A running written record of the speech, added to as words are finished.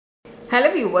Hello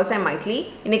viewers, I am Maithili.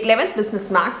 In 11th Business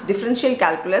Maths Differential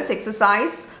Calculus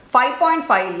exercise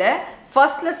 5.5 la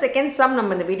first la second sum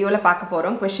நம்ம இந்த வீடியோல பார்க்க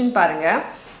போறோம். Question பாருங்க.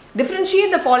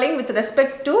 Differentiate the following with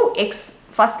respect to x.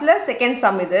 First la second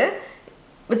sum இது.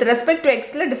 With respect to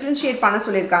x la differentiate பண்ண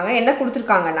சொல்லிருக்காங்க. என்ன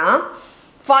கொடுத்திருக்காங்கன்னா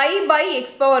 5 by x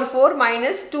power 4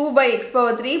 minus 2 by x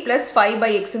power 3 plus 5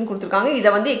 by x ன்னு கொடுத்திருக்காங்க. இத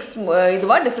வந்து x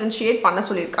இதுவா differentiate பண்ண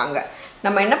சொல்லிருக்காங்க.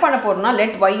 நம்ம என்ன பண்ண போறோம்னா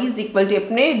let y is equal to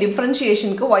எப்பனே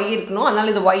differentiationக்கு y இருக்கணும்.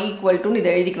 அதனால இது y equal to னு இத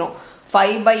எழுதிக்கிறோம்.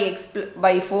 5 by x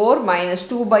by 4 minus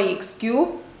 2 by x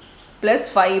cube plus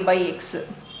 5 by x.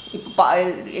 இப்போ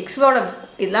x ஓட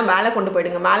இதெல்லாம் மேலே கொண்டு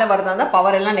போய்டுங்க. மேலே வரதா இருந்தா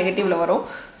பவர் எல்லாம் நெகட்டிவ்ல வரும்.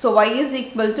 So y is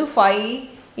equal to 5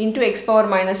 into x power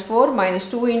minus 4 minus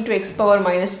 2 into x power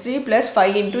minus 3 plus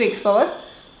 5 into x power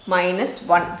minus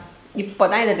 1.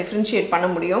 இப்போதான் இதை differentiate பண்ண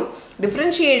முடியும்.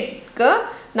 differentiateக்கு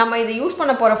நம்ம இதை யூஸ்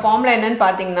பண்ண போற ஃபார்முலா என்னன்னு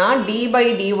பாத்தீங்கன்னா d by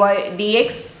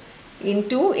dx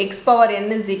into x power n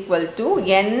is equal to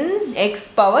n x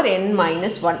power n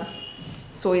minus 1.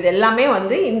 So இது எல்லாமே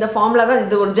வந்து இந்த ஃபார்முலா தான்.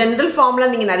 இது ஒரு ஜெனரல் ஃபார்முலா,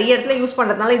 நீங்கள் நிறைய இடத்துல யூஸ்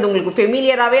பண்ணுறதுனால இது உங்களுக்கு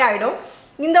ஃபெமிலியராகவே ஆகிடும்.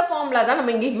 இந்த ஃபார்முலா தான்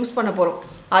நம்ம இங்கே யூஸ் பண்ண போகிறோம்.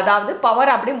 அதாவது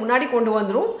பவர் அப்படியே முன்னாடி கொண்டு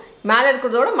வந்துடும், மேலே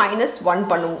இருக்கிறதோட -1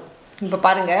 பண்ணுவோம். இப்போ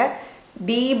பாருங்கள்,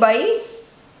 dy by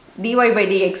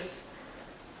dx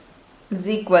is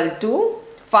equal to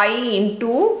 5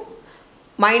 into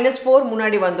 -4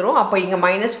 முன்னாடி வந்துடும். அப்போ இங்கே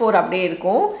 -4 அப்படியே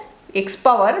இருக்கும். x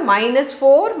power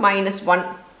 -4 -1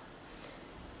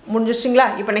 முடிஞ்சிருச்சிங்களா?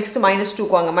 இப்போ நெக்ஸ்ட் -2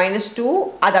 வாங்க. -2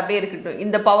 அது அப்படியே இருக்கட்டும்.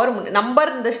 இந்த பவர் நம்பர்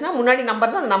இருந்துச்சுன்னா முன்னாடி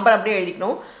நம்பர் தான், அந்த நம்பர் அப்படியே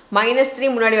எழுதிக்கணும். -3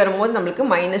 முன்னாடி வரும்போது நம்மளுக்கு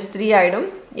 -3 ஆகிடும்.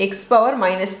 x பவர்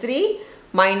 -3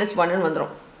 -1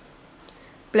 வந்துடும்.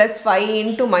 Plus 5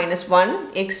 into -1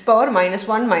 x power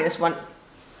 -1 -1.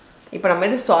 இப்போ நம்ம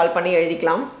இது சால்வ் பண்ணி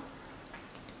எழுதிக்கலாம்.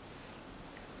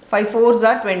 5 4s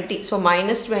are 20. So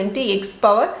 -20 x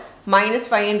power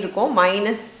 -5 இருக்கும்.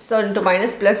 மைனஸ் into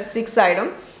மைனஸ் ப்ளஸ் 6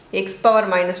 ஆகிடும். x பவர்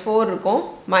 -4 இருக்கும்.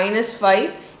 -5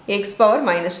 x பவர்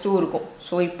 -2 இருக்கும்.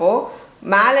 ஸோ இப்போது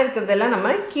மேலே இருக்கிறதெல்லாம்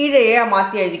நம்ம கீழேயே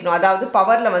மாற்றி எழுதிக்கணும். அதாவது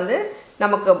பவரில் வந்து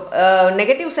நமக்கு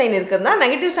நெகட்டிவ் சைன் இருக்கிறதா,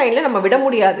 நெகட்டிவ் சைனில் நம்ம விட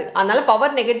முடியாது. அதனால்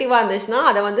பவர் நெகட்டிவாக இருந்துச்சுன்னா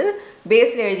அதை வந்து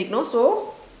பேஸில் எழுதிக்கணும். ஸோ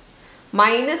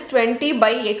 -20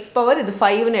 by x பவர் இது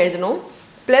 5ன்னு எழுதணும்.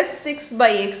 Plus 6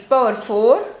 by x power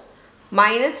 4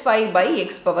 -5 by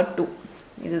x power 2.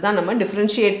 இதுதான் நம்ம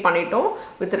டிஃப்ரென்ஷியேட் பண்ணிட்டோம்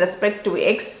with respect to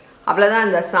x. அவ்வளோதான்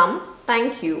இந்த சம்.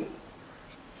 தேங்க்யூ.